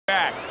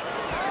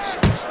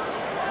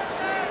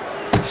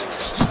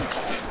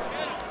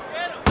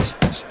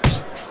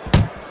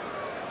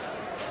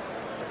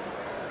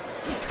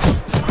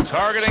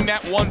Targeting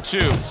that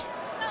 1-2.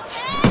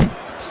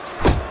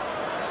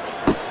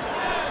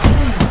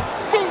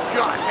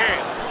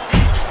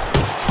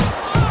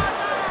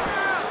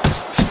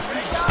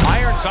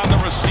 Irons on the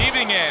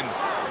receiving end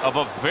of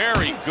a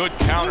very good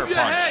counter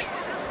punch.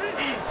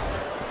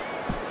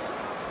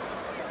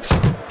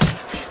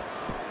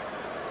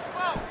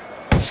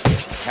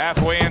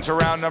 Halfway into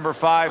round number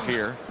 5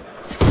 here.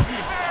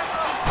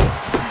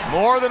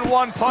 More than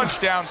one punch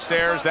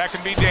downstairs. That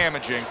can be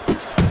damaging.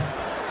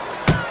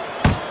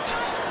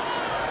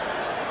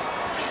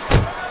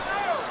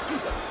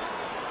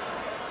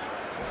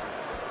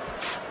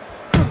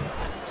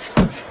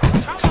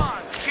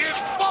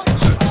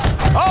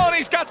 Oh, and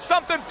he's got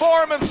something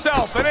for him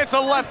himself, and it's a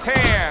left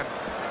hand.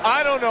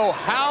 I don't know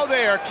how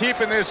they are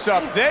keeping this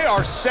up. They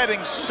are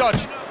setting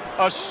such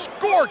a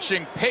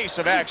scorching pace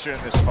of action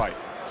in this fight.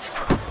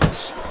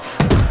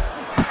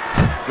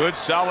 Good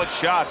solid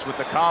shots with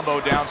the combo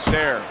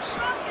downstairs.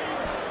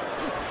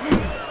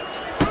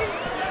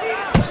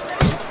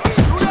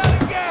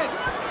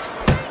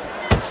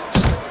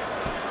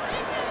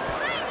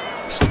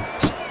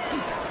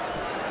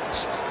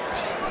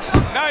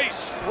 Nice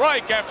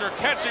strike after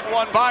catching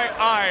one by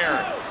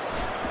Iron.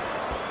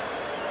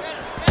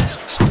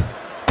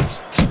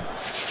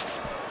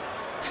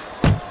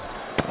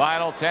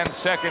 Final 10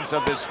 seconds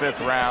of this 5th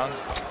round.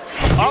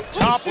 Up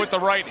top with the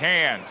right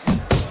hand.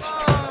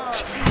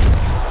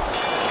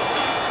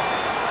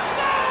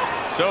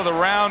 So the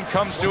round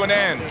comes to an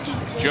end.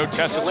 Joe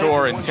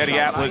Tessitore and Teddy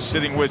Atlas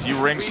sitting with you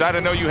ringside. I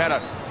know you had a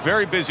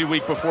very busy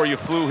week before you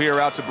flew here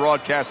out to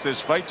broadcast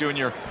this fight, doing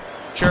your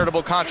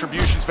charitable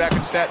contributions back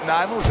in Staten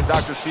Island with the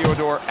Dr.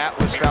 Theodore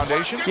Atlas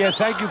Foundation. Yeah,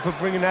 thank you for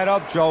bringing that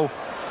up, Joe.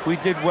 We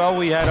did well.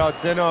 We had our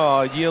dinner,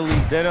 our yearly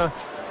dinner,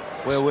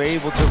 where we're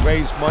able to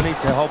raise money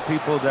to help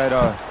people that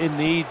are in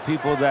need,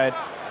 people that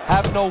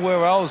have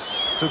nowhere else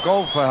to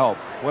go for help.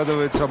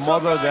 Whether it's a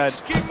mother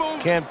that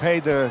can't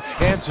pay the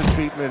cancer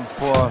treatment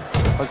for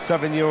a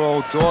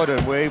 7-year-old daughter,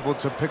 we're able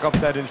to pick up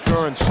that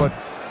insurance. But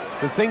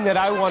the thing that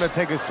I want to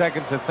take a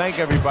second to thank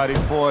everybody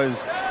for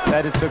is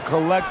that it's a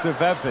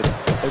collective effort.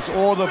 It's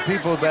all the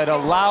people that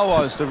allow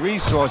us the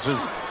resources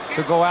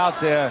to go out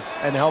there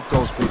and help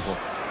those people.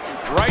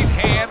 Right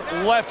hand,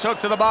 left hook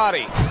to the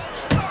body.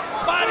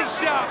 Body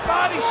shot,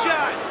 body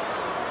shot.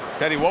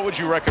 Teddy, what would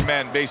you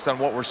recommend based on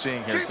what we're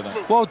seeing here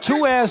tonight? Well,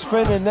 2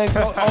 aspirin and then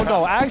go. Oh,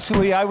 no,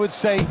 actually, I would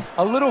say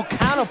a little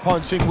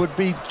counterpunching would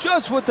be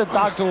just what the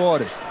doctor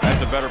ordered.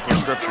 That's a better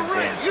prescription for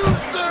him. Use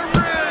the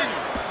ring.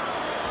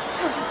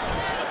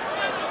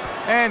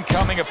 And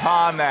coming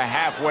upon the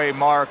halfway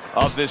mark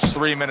of this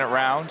 3-minute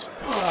round.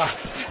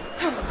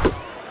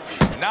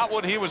 Not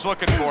what he was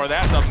looking for.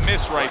 That's a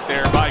miss right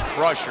there by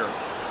Crusher.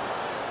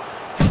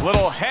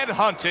 Little head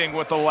hunting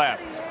with the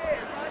left.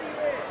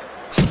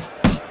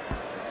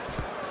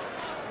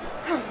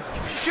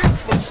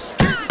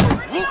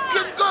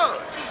 Looking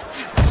good.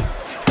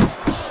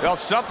 Well,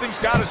 something's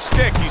got to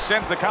stick. He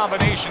sends the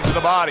combination to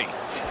the body.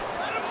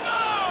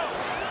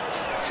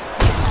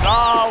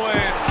 Solid.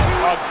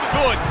 A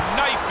good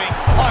knifing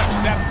punch.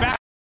 That back.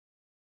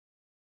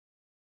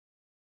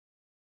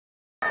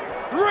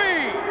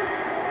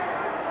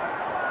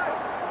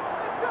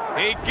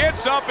 3. He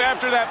gets up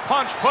after that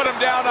punch, put him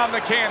down on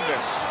the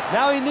canvas.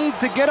 Now he needs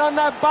to get on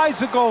that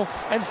bicycle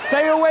and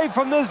stay away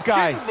from this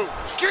guy.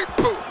 Keep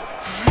moving.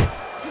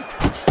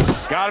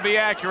 Got to be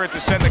accurate to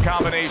send the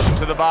combination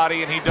to the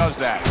body, and he does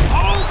that.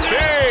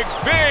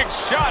 Big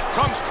shot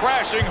comes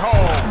crashing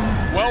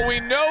home. Well, we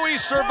know he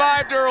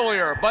survived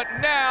earlier, but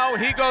now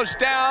he goes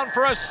down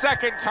for a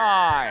 2nd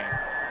time.